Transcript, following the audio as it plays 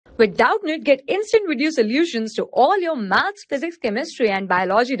With Doubtnut, get instant video solutions to all your maths, physics, chemistry, and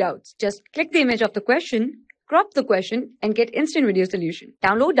biology doubts. Just click the image of the question, crop the question, and get instant video solution.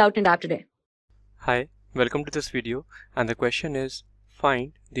 Download Doubtnut app today. Hi, welcome to this video, and the question is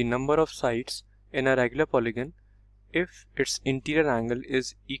find the number of sides in a regular polygon if its interior angle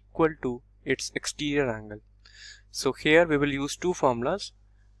is equal to its exterior angle. So here we will use two formulas,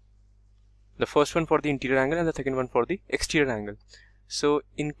 the first one for the interior angle and the second one for the exterior angle. So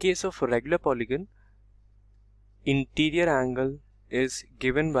in case of a regular polygon, interior angle is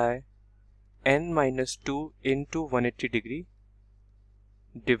given by n minus 2 into 180 degree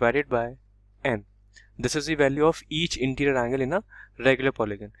divided by n. This is the value of each interior angle in a regular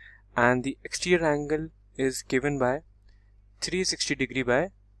polygon, and the exterior angle is given by 360 degree by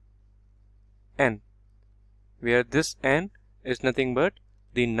n, where this n is nothing but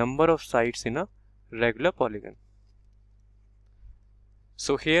the number of sides in a regular polygon.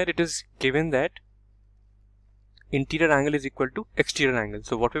 So here it is given that interior angle is equal to exterior angle.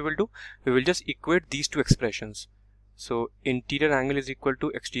 So what we will do, we will just equate these two expressions. So interior angle is equal to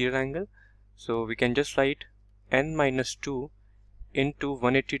exterior angle. So we can just write n minus 2 into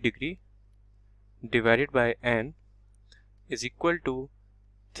 180 degree divided by n is equal to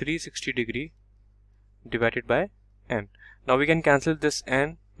 360 degree divided by n. Now we can cancel this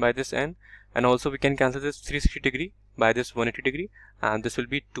n by this n, and also we can cancel this 360 degree by this 180 degree, and this will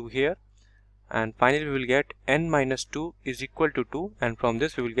be 2 here, and finally we will get n minus 2 is equal to 2, and from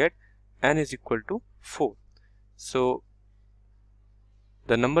this we will get n is equal to 4. So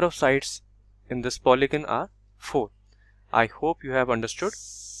the number of sides in this polygon are 4. I hope you have understood.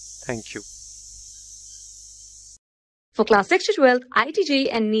 Thank you. For class 6 to 12, IIT JEE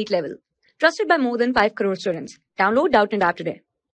and NEET level. Trusted by more than 5 crore students. Download Doubtnut app today.